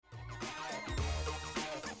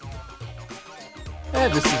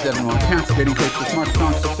This is Evan Montcalf, dating coach for smart,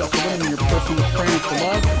 strong, successful women, your personal trainer for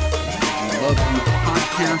love. The Love You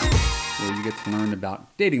podcast, where you get to learn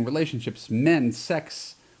about dating, relationships, men,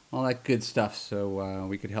 sex, all that good stuff, so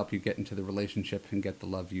we could help you get into the relationship and get the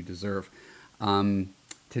love you deserve.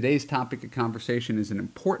 Today's topic of conversation is an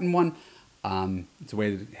important one. It's a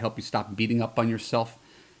way to help you stop beating up on yourself.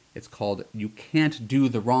 It's called "You Can't Do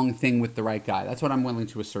the Wrong Thing with the Right Guy." That's what I'm willing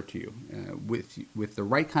to assert to you. With the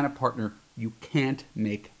right kind of partner, you can't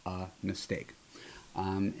make a mistake.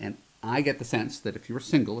 And I get the sense that if you're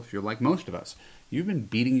single, if you're like most of us, you've been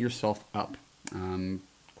beating yourself up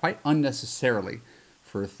quite unnecessarily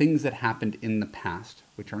for things that happened in the past,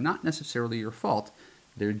 which are not necessarily your fault.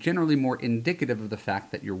 They're generally more indicative of the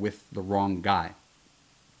fact that you're with the wrong guy.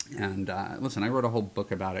 And listen, I wrote a whole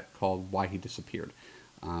book about it called "Why He Disappeared."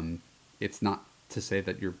 It's not to say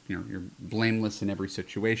that you're blameless in every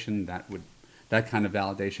situation. That kind of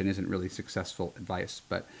validation isn't really successful advice.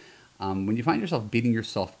 But when you find yourself beating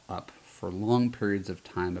yourself up for long periods of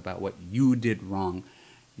time about what you did wrong,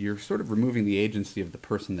 you're sort of removing the agency of the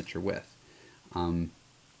person that you're with.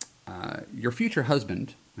 Your future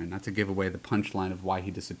husband, and not to give away the punchline of why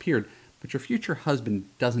he disappeared, but your future husband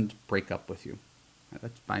doesn't break up with you.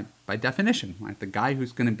 That's by definition, right? The guy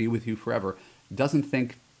who's going to be with you forever doesn't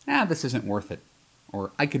think, this isn't worth it,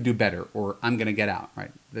 or I could do better, or I'm going to get out,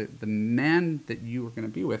 right? The man that you are going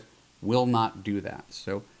to be with will not do that.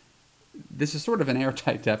 So this is sort of an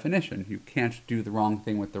airtight definition. You can't do the wrong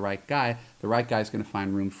thing with the right guy. The right guy is going to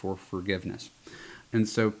find room for forgiveness. And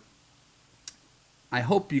so I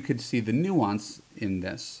hope you could see the nuance in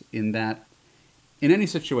this, in that in any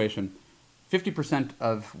situation, 50%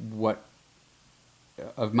 of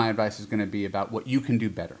my advice is going to be about what you can do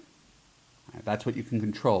better. That's what you can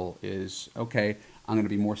control is, okay, I'm going to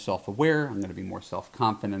be more self-aware, I'm going to be more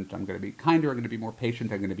self-confident, I'm going to be kinder, I'm going to be more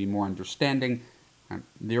patient, I'm going to be more understanding.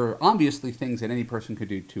 There are obviously things that any person could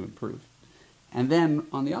do to improve. And then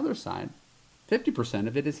on the other side, 50%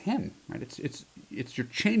 of it is him, right? It's you're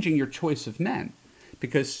changing your choice of men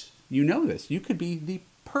because you know this. You could be the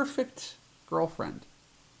perfect girlfriend.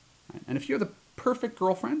 Right? And if you're the perfect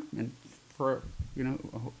girlfriend, and for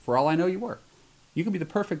all I know you were, you can be the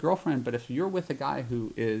perfect girlfriend, but if you're with a guy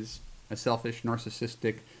who is a selfish,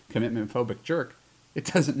 narcissistic, commitment-phobic jerk, it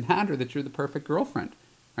doesn't matter that you're the perfect girlfriend.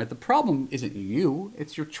 Right? The problem isn't you,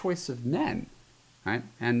 it's your choice of men. Right?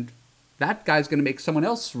 And that guy's going to make someone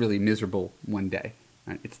else really miserable one day.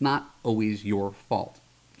 Right? It's not always your fault.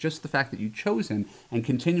 Just the fact that you chose him and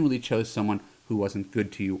continually chose someone who wasn't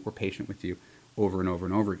good to you or patient with you over and over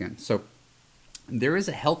and over again. So there is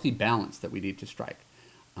a healthy balance that we need to strike.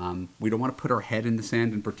 We don't want to put our head in the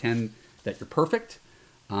sand and pretend that you're perfect,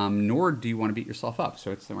 nor do you want to beat yourself up.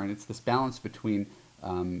 So it's this balance between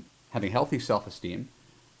having healthy self-esteem,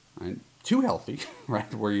 right, too healthy,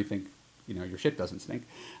 right, where you think your shit doesn't stink,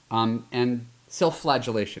 and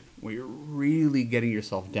self-flagellation, where you're really getting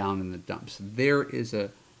yourself down in the dumps. There is a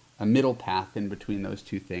middle path in between those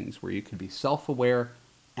two things where you can be self-aware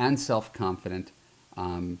and self-confident,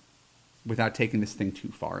 without taking this thing too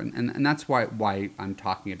far. And that's why I'm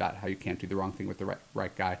talking about how you can't do the wrong thing with the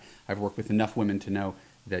right guy. I've worked with enough women to know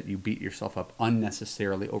that you beat yourself up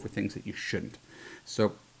unnecessarily over things that you shouldn't.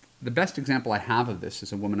 So the best example I have of this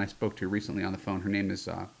is a woman I spoke to recently on the phone. Her name is,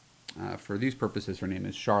 for these purposes, her name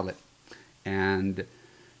is Charlotte. And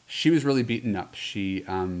she was really beaten up. She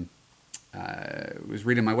was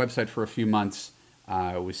reading my website for a few months,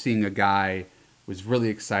 was seeing a guy, was really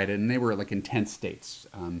excited, and they were like intense dates.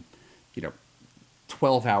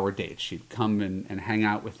 12-hour dates. She'd come and hang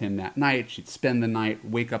out with him that night. She'd spend the night,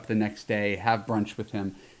 wake up the next day, have brunch with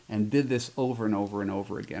him, and did this over and over and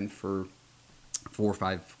over again for 4 or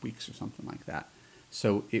 5 weeks or something like that.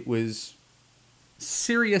 So it was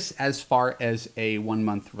serious as far as a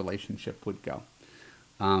 1-month relationship would go.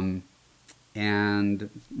 And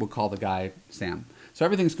we'll call the guy Sam. So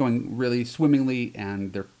everything's going really swimmingly,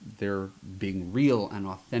 and they're being real and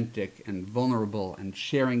authentic and vulnerable and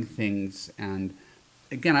sharing things. And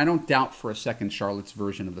again, I don't doubt for a second Charlotte's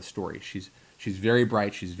version of the story. She's very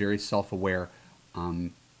bright. She's very self-aware. I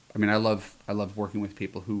love working with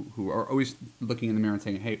people who are always looking in the mirror and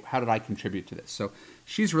saying, hey, how did I contribute to this? So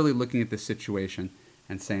she's really looking at this situation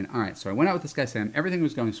and saying, all right, so I went out with this guy Sam. Everything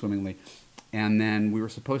was going swimmingly. And then we were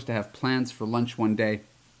supposed to have plans for lunch one day.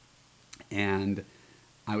 And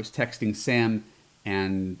I was texting Sam,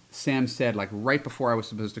 and Sam said, like right before I was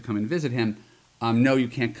supposed to come and visit him, no, you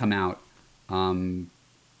can't come out.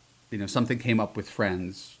 Something came up with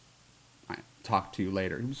friends. I talk to you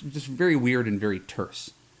later. It was just very weird and very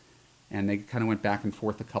terse. And they kind of went back and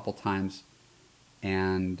forth a couple times,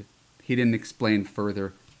 and he didn't explain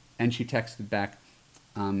further. And she texted back,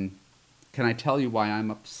 Can I tell you why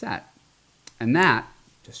I'm upset? And that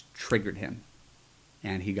just triggered him.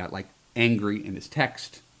 And he got like angry in his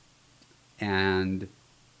text. And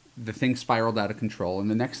the thing spiraled out of control. And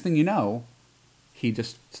the next thing you know, he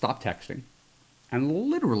just stopped texting and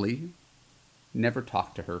literally never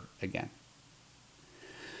talked to her again.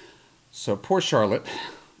 So poor Charlotte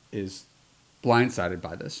is blindsided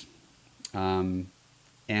by this.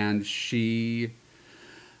 And she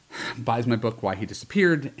buys my book, Why He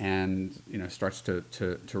Disappeared, and starts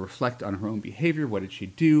to reflect on her own behavior. What did she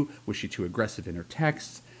do? Was she too aggressive in her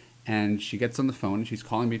texts? And she gets on the phone and she's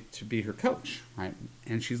calling me to be her coach, right?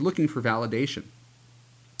 And she's looking for validation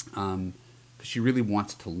because she really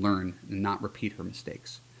wants to learn and not repeat her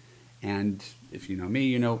mistakes. And if you know me,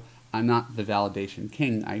 you know I'm not the validation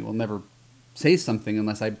king. I will never say something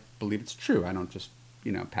unless I believe it's true. I don't just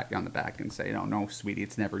pat you on the back and say, no, sweetie,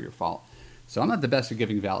 it's never your fault. So I'm not the best at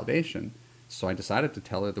giving validation. So I decided to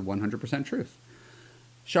tell her the 100% truth.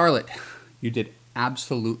 Charlotte, you did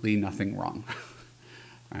absolutely nothing wrong.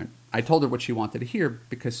 Right? I told her what she wanted to hear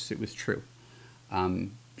because it was true.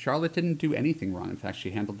 Charlotte didn't do anything wrong. In fact,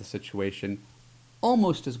 she handled the situation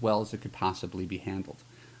almost as well as it could possibly be handled.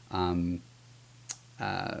 The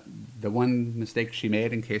one mistake she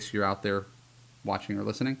made, in case you're out there watching or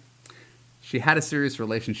listening, she had a serious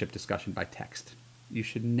relationship discussion by text. You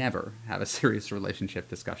should never have a serious relationship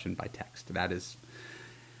discussion by text. That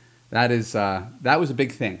was a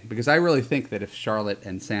big thing, because I really think that if Charlotte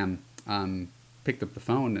and Sam picked up the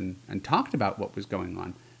phone and talked about what was going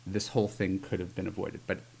on, this whole thing could have been avoided.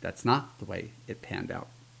 But that's not the way it panned out.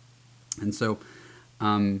 And so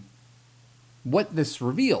what this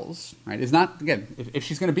reveals, right, is not, again, if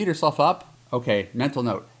she's going to beat herself up, okay, mental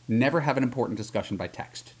note, never have an important discussion by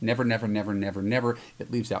text. Never, never, never, never, never.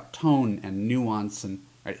 It leaves out tone and nuance, and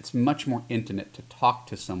right, it's much more intimate to talk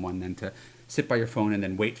to someone than to sit by your phone and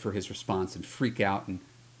then wait for his response and freak out, and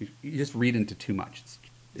you just read into too much.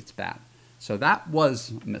 It's bad. So that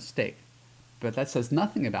was a mistake. But that says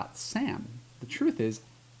nothing about Sam. The truth is,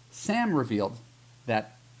 Sam revealed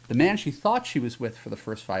that the man she thought she was with for the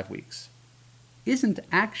first 5 weeks isn't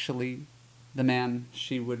actually the man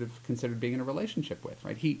she would have considered being in a relationship with,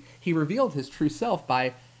 right? He revealed his true self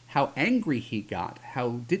by how angry he got,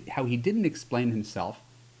 how he didn't explain himself,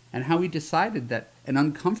 and how he decided that an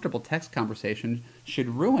uncomfortable text conversation should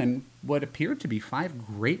ruin what appeared to be 5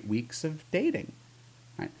 great weeks of dating.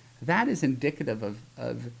 Right? That is indicative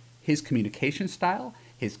of his communication style,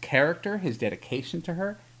 his character, his dedication to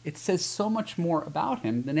her. It says so much more about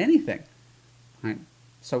him than anything. Right?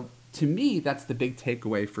 So to me, that's the big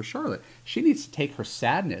takeaway for Charlotte. She needs to take her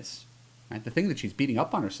sadness, right, the thing that she's beating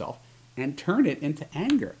up on herself, and turn it into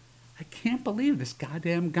anger. I can't believe this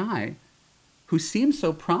goddamn guy who seems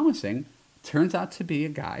so promising turns out to be a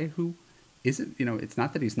guy who isn't, it's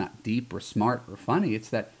not that he's not deep or smart or funny. It's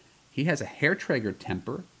that he has a hair-triggered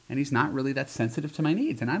temper, and he's not really that sensitive to my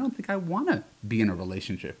needs. And I don't think I want to be in a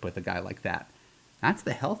relationship with a guy like that. That's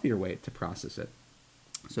the healthier way to process it.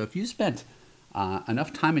 So if you spent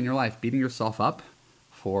enough time in your life beating yourself up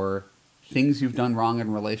for things you've done wrong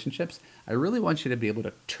in relationships, I really want you to be able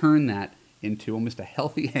to turn that into almost a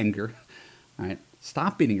healthy anger. Right?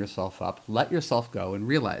 Stop beating yourself up, let yourself go, and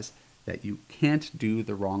realize that you can't do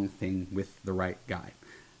the wrong thing with the right guy.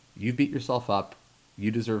 You beat yourself up, you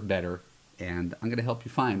deserve better, and I'm going to help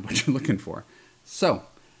you find what you're looking for. So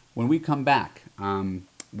when we come back,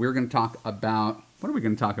 we're going to talk about, what are we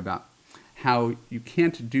going to talk about? How you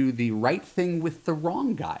can't do the right thing with the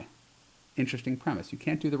wrong guy. Interesting premise. You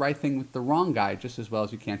can't do the right thing with the wrong guy just as well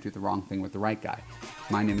as you can't do the wrong thing with the right guy.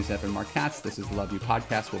 My name is Evan Marc Katz. This is the Love You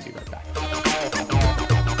Podcast. We'll be right back.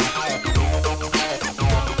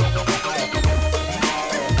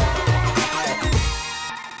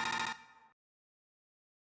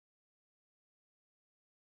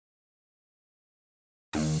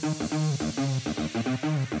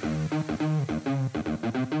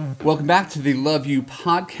 Welcome back to the Love You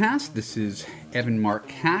Podcast. This is Evan Marc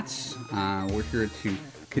Katz. We're here to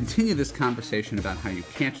continue this conversation about how you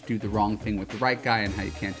can't do the wrong thing with the right guy and how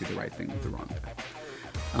you can't do the right thing with the wrong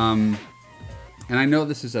guy. And I know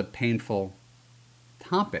this is a painful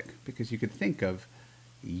topic because you could think of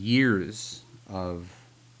years of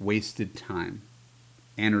wasted time,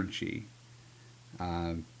 energy,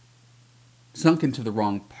 sunk into the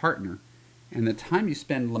wrong partner, and the time you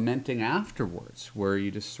spend lamenting afterwards, where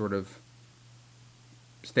you just sort of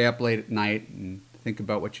stay up late at night and think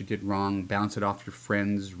about what you did wrong, bounce it off your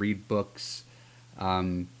friends, read books,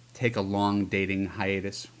 take a long dating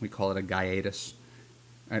hiatus. We call it a gaiatus.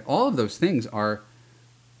 Right? All of those things are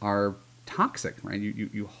toxic, right?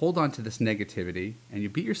 You hold on to this negativity and you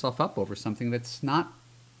beat yourself up over something that's not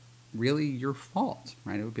really your fault,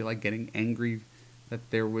 right? It would be like getting angry that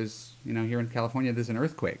there was, here in California, there's an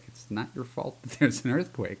earthquake. It's not your fault that there's an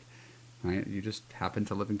earthquake, right? You just happen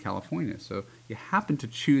to live in California. So you happen to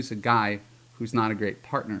choose a guy who's not a great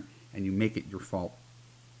partner, and you make it your fault.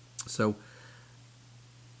 So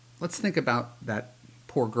let's think about that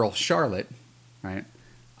poor girl, Charlotte, right?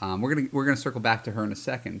 We're gonna circle back to her in a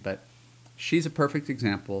second, but she's a perfect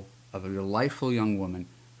example of a delightful young woman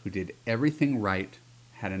who did everything right,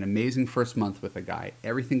 had an amazing first month with a guy.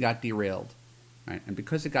 Everything got derailed, right? And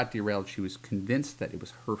because it got derailed, she was convinced that it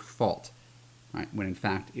was her fault, right? When in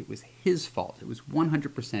fact, it was his fault. It was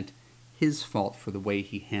 100% his fault for the way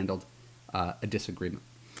he handled a disagreement.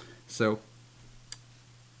 So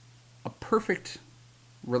a perfect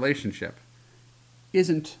relationship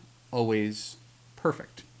isn't always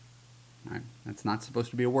perfect. Right? That's not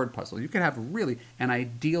supposed to be a word puzzle. You could have really an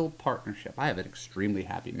ideal partnership. I have an extremely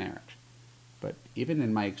happy marriage. But even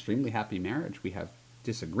in my extremely happy marriage, we have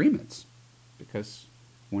disagreements because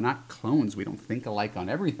we're not clones. We don't think alike on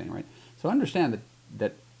everything, right? So understand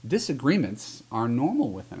that disagreements are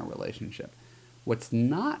normal within a relationship. What's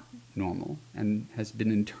not normal and has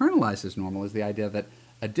been internalized as normal is the idea that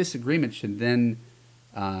a disagreement should then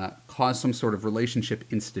cause some sort of relationship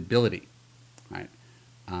instability, right?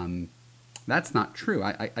 That's not true.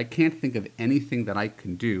 I can't think of anything that I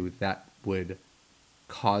can do that would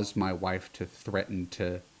cause my wife to threaten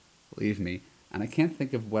to leave me. And I can't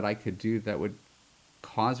think of what I could do that would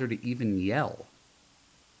cause her to even yell.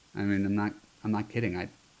 I mean, I'm not kidding.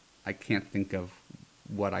 I can't think of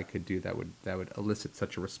what I could do that would elicit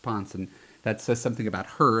such a response. And that says something about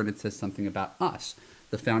her, and it says something about us.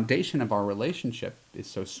 The foundation of our relationship is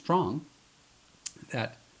so strong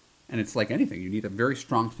that, and it's like anything, you need a very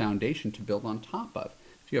strong foundation to build on top of.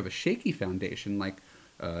 If you have a shaky foundation like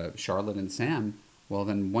Charlotte and Sam, well,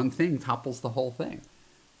 then one thing topples the whole thing,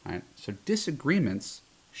 right? So disagreements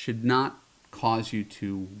should not cause you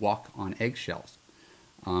to walk on eggshells.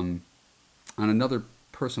 On another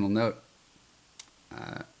personal note,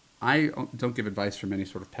 I don't give advice from any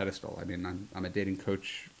sort of pedestal. I mean, I'm a dating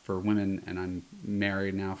coach for women, and I'm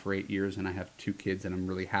married now for 8 years, and I have 2 kids, and I'm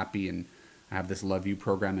really happy, and I have this Love You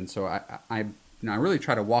program, and so I really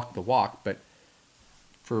try to walk the walk. But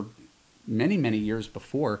for many, many years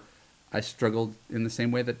before, I struggled in the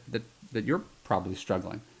same way that you're probably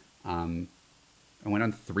struggling. I went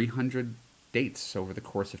on 300 dates over the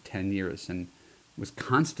course of 10 years, and was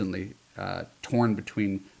constantly torn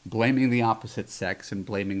between blaming the opposite sex and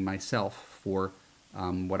blaming myself for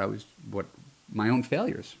what my own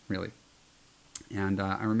failures, really. And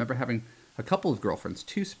I remember having a couple of girlfriends,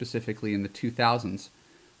 2 specifically in the 2000s,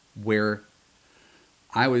 where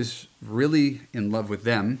I was really in love with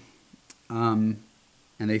them, and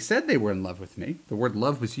they said they were in love with me. The word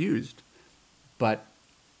love was used, but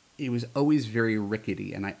it was always very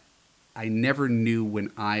rickety, and I never knew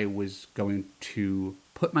when I was going to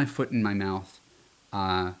put my foot in my mouth,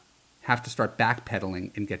 have to start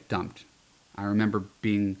backpedaling, and get dumped. I remember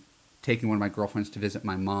taking one of my girlfriends to visit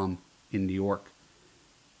my mom in New York,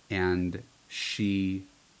 and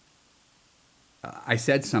I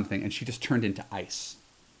said something, and she just turned into ice.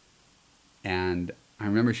 And I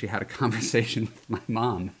remember she had a conversation with my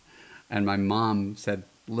mom, and my mom said,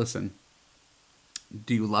 "Listen,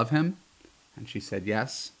 do you love him?" And she said,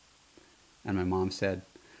 "Yes." And my mom said,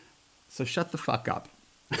 "So shut the fuck up."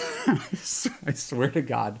 I swear to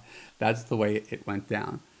God, that's the way it went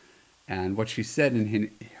down. And what she said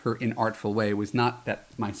in her inartful way was not that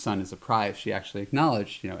my son is a prize. She actually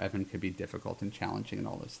acknowledged, Evan could be difficult and challenging and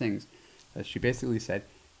all those things. She basically said,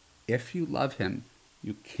 if you love him,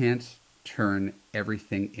 you can't turn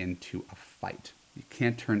everything into a fight. You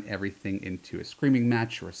can't turn everything into a screaming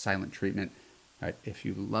match or a silent treatment. Right? If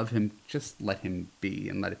you love him, just let him be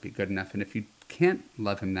and let it be good enough. And if you can't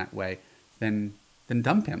love him that way, then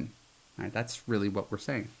dump him. Right? That's really what we're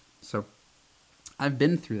saying. So I've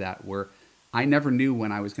been through that where I never knew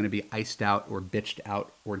when I was going to be iced out or bitched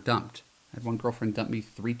out or dumped. I had one girlfriend dump me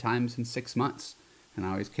 3 times in 6 months, and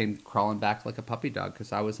I always came crawling back like a puppy dog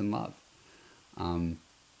because I was in love.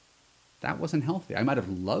 That wasn't healthy. I might have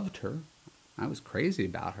loved her. I was crazy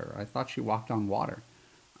about her. I thought she walked on water.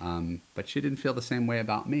 But she didn't feel the same way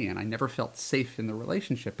about me, and I never felt safe in the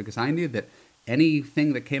relationship because I knew that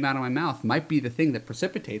anything that came out of my mouth might be the thing that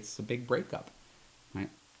precipitates a big breakup. Right?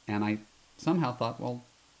 And I somehow thought, well,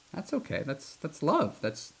 that's okay. That's love.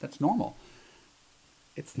 That's normal.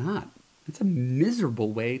 It's not. It's a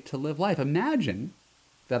miserable way to live life. Imagine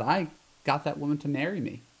that I got that woman to marry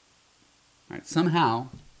me. Right? Somehow,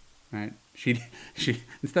 right? She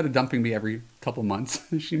instead of dumping me every couple months,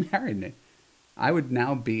 she married me. I would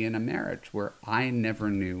now be in a marriage where I never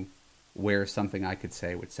knew where something I could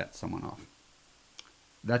say would set someone off.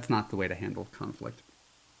 That's not the way to handle conflict.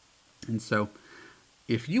 And so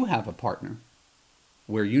if you have a partner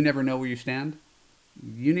where you never know where you stand,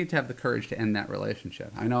 you need to have the courage to end that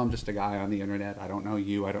relationship. I know I'm just a guy on the internet. I don't know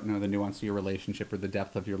you. I don't know the nuance of your relationship or the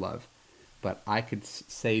depth of your love. But I could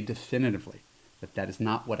say definitively that that is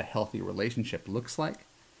not what a healthy relationship looks like.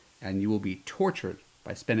 And you will be tortured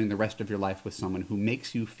by spending the rest of your life with someone who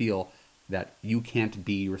makes you feel that you can't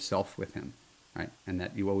be yourself with him, right? And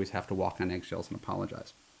that you always have to walk on eggshells and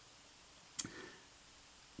apologize.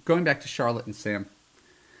 Going back to Charlotte and Sam,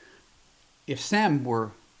 if Sam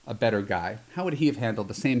were a better guy, how would he have handled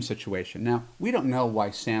the same situation? Now, we don't know why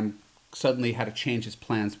Sam suddenly had to change his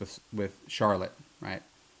plans with Charlotte, right?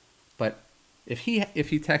 But if he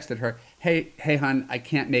texted her, hey hon, I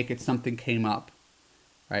can't make it, something came up,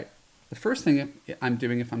 right? The first thing I'm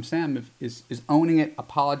doing if I'm Sam is owning it,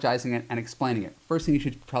 apologizing it, and explaining it. First thing you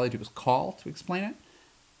should probably do is call to explain it.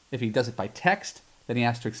 If he does it by text, then he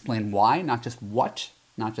has to explain why, not just what,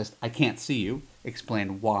 not just I can't see you.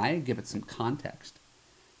 Explain why, give it some context.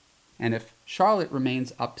 And if Charlotte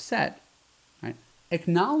remains upset, right,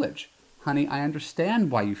 acknowledge, honey, I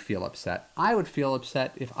understand why you feel upset. I would feel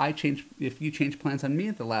upset if you change plans on me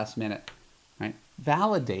at the last minute, right?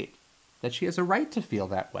 Validate that she has a right to feel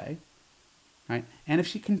that way, right? And if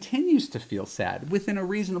she continues to feel sad within a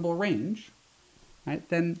reasonable range, right,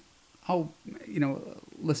 then,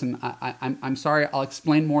 listen, I'm sorry, I'll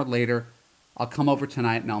explain more later. I'll come over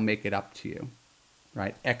tonight and I'll make it up to you,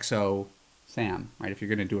 right? XO Sam, right? If you're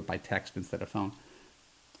going to do it by text instead of phone,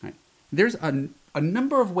 right? There's a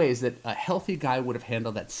number of ways that a healthy guy would have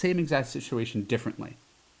handled that same exact situation differently,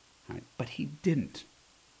 right? But he didn't.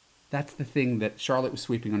 That's the thing that Charlotte was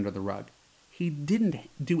sweeping under the rug. He didn't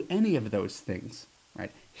do any of those things,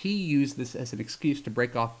 right? He used this as an excuse to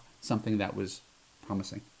break off something that was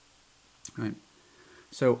promising, right?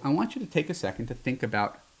 So I want you to take a second to think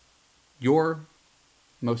about your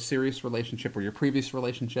most serious relationship or your previous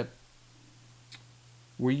relationship.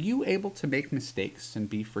 Were you able to make mistakes and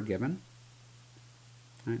be forgiven?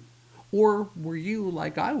 Right? Or were you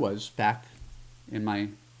like I was back in my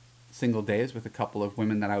single days with a couple of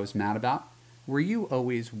women that I was mad about? Were you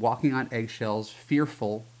always walking on eggshells,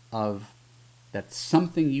 fearful of that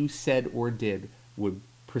something you said or did would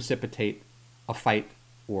precipitate a fight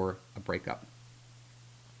or a breakup?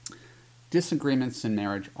 Disagreements in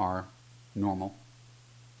marriage are normal.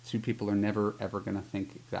 Two people are never, ever going to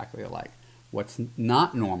think exactly alike. What's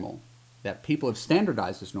not normal, that people have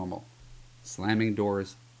standardized as normal, slamming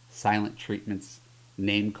doors, silent treatments,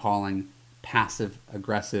 name calling, passive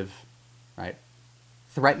aggressive, right?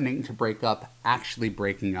 Threatening to break up, actually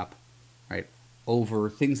breaking up, right? Over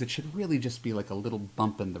things that should really just be like a little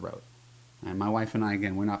bump in the road. And my wife and I,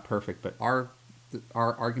 again, we're not perfect, but our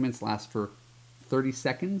arguments last for 30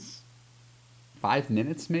 seconds, 5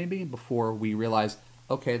 minutes maybe, before we realize,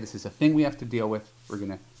 okay, this is a thing we have to deal with. We're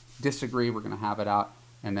going to disagree, we're going to have it out,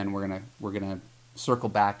 and then we're going to circle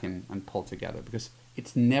back and pull together, because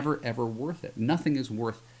it's never ever worth it. Nothing is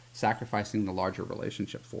worth sacrificing the larger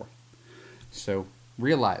relationship for. So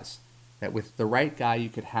realize that with the right guy, you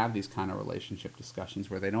could have these kind of relationship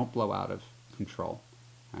discussions where they don't blow out of control,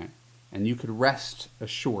 right? And you could rest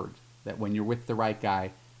assured that when you're with the right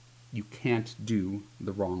guy, you can't do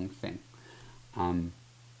the wrong thing.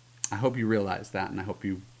 I hope you realize that, and I hope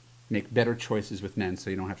you make better choices with men so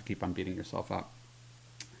you don't have to keep on beating yourself up.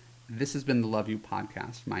 This has been the Love U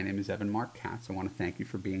Podcast. My name is Evan Mark Katz. I want to thank you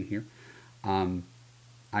for being here.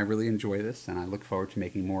 I really enjoy this, and I look forward to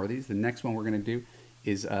making more of these. The next one we're going to do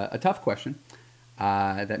is a tough question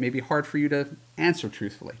that may be hard for you to answer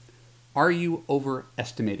truthfully. Are you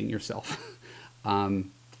overestimating yourself?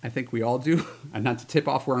 I think we all do. And not to tip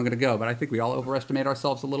off where I'm going to go, but I think we all overestimate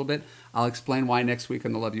ourselves a little bit. I'll explain why next week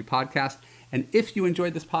on the Love U Podcast. And if you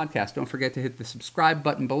enjoyed this podcast, don't forget to hit the subscribe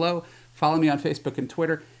button below. Follow me on Facebook and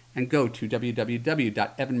Twitter, and go to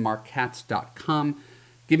www.evanmarkkatz.com.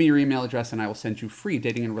 Give me your email address, and I will send you free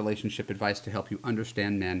dating and relationship advice to help you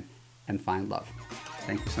understand men and find love.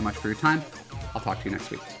 Thank you so much for your time. I'll talk to you next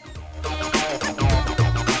week.